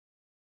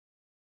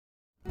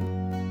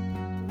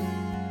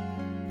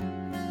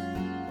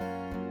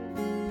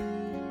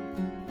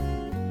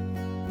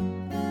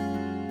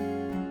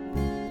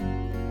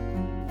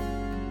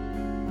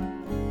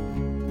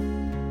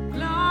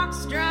dawn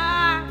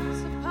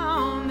strikes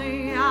upon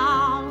the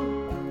hour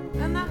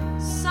and the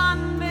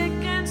sun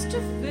begins to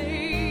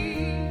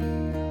fade.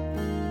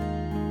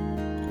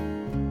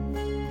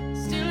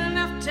 Still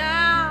enough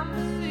time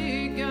to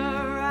figure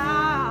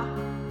out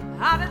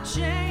how to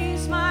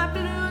chase my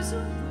blues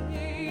away.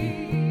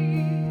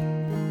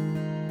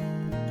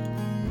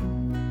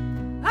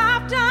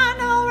 I've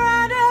done all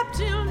right up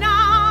till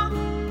now.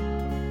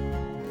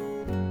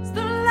 It's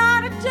the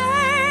light of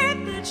day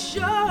that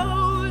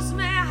shows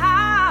me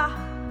how.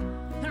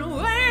 And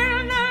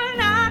when the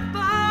night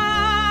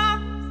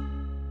falls,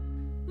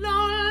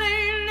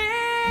 loneliness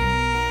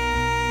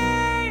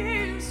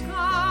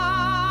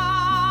calls.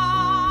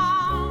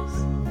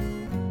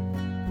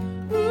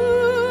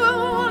 Ooh, I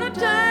wanna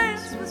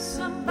dance with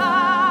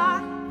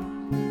somebody.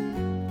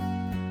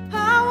 I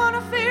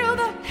wanna feel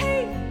the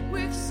heat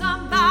with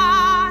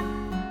somebody.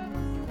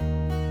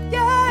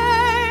 Yeah,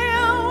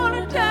 I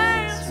wanna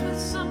dance with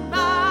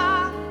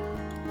somebody.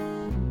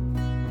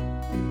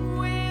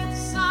 With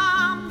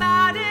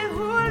somebody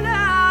who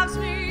loves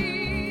me.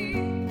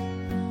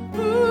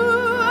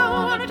 Ooh, I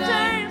wanna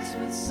dance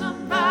with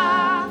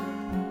somebody.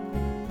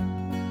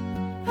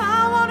 I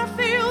wanna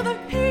feel the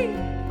heat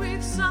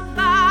with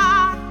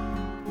somebody.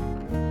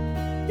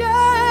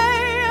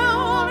 Yeah, I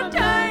wanna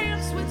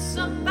dance with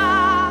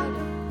somebody.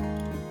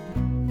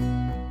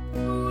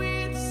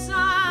 With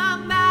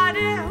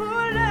somebody who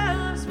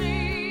loves me.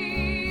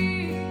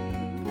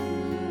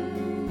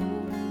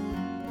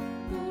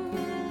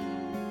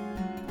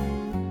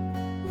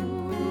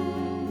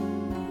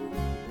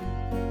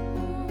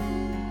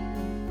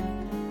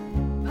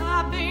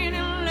 I've been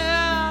in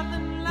love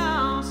and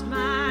lost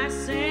my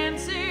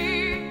senses,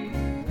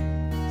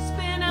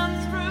 spinning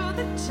through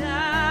the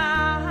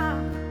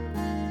time.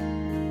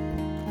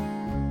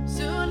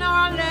 Sooner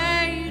or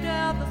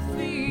later the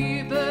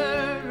fever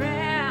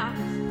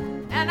ends,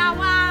 and I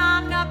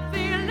wind up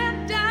feeling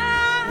down.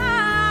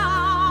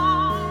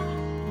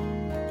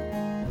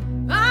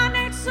 I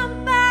need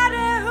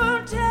somebody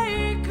who'll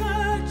take a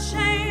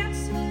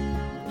chance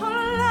on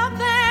a love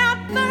that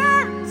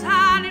burns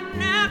hot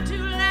enough to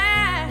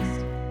last.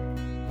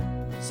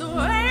 So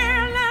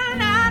when the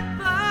night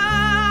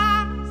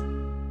falls,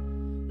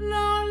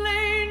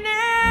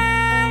 loneliness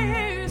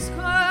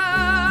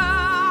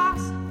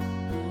calls.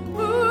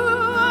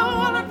 Ooh, I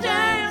wanna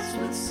dance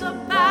with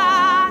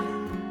somebody.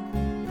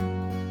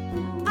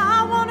 I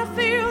wanna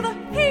feel the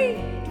heat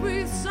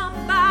with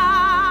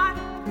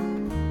somebody.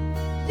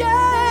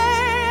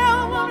 Yeah, I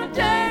wanna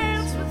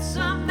dance with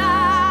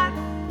somebody.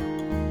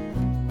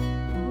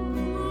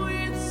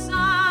 With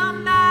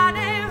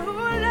somebody who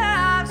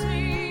loves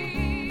me.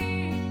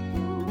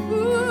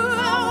 Ooh,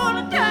 I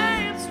wanna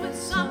dance with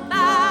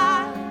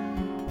somebody.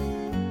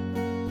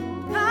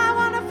 I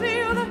wanna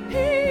feel the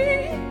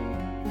heat.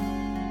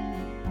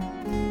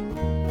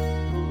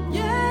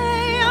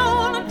 Yeah, I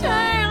wanna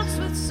dance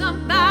with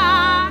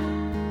somebody.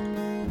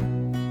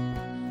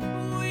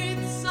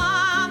 With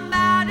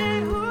somebody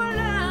who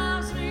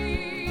loves me.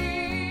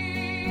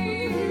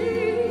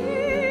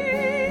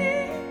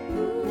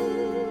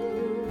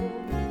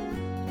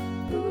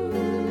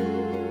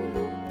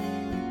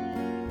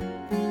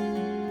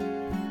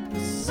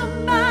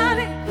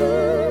 Somebody who,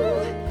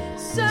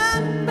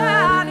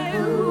 somebody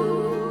who,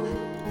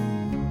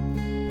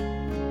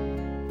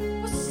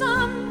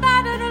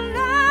 somebody to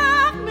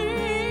love me.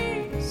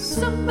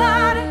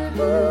 Somebody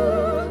who,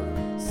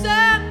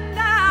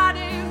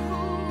 somebody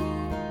who,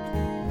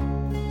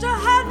 to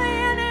have me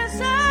in his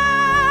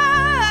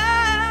arms.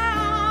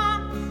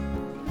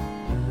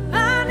 I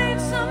need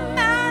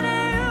somebody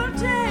who'll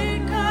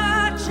take a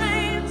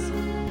chance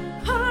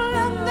on a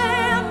love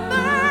that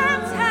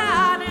burns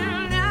hot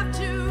enough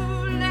to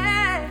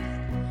last.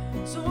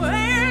 So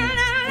when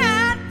the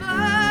night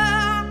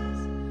falls,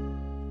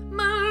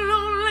 my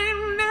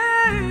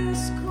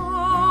loneliness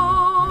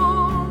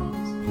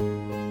calls.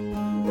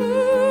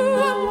 Ooh,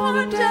 I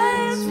wanna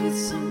dance with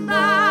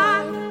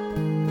somebody.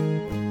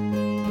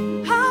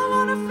 I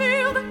wanna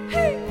feel the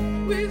heat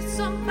with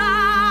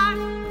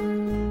somebody.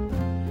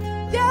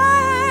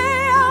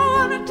 Yeah, I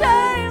wanna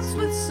dance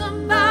with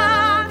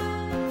somebody.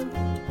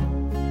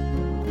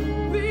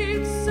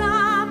 With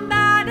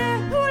somebody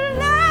who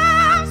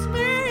loves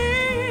me.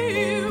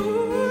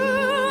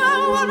 Ooh, I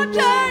wanna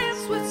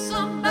dance with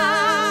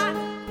somebody.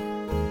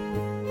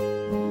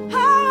 I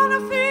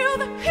wanna feel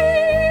the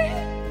heat.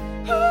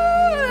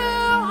 Ooh,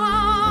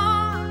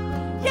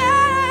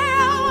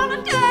 yeah, I wanna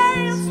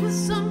dance with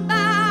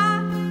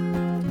somebody.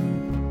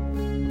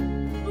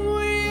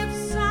 With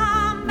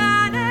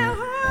somebody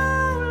who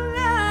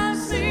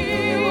loves me.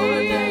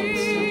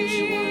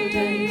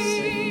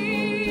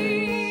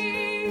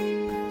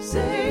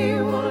 Say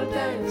you wanna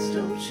dance,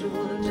 don't you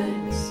wanna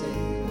dance? Say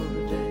you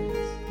wanna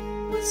dance.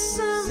 With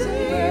somebody. Say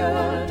you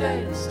wanna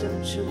dance,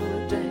 don't you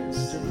wanna dance?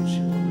 Don't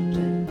you wanna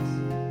dance?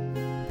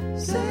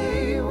 Say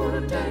you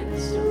wanna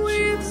dance, don't you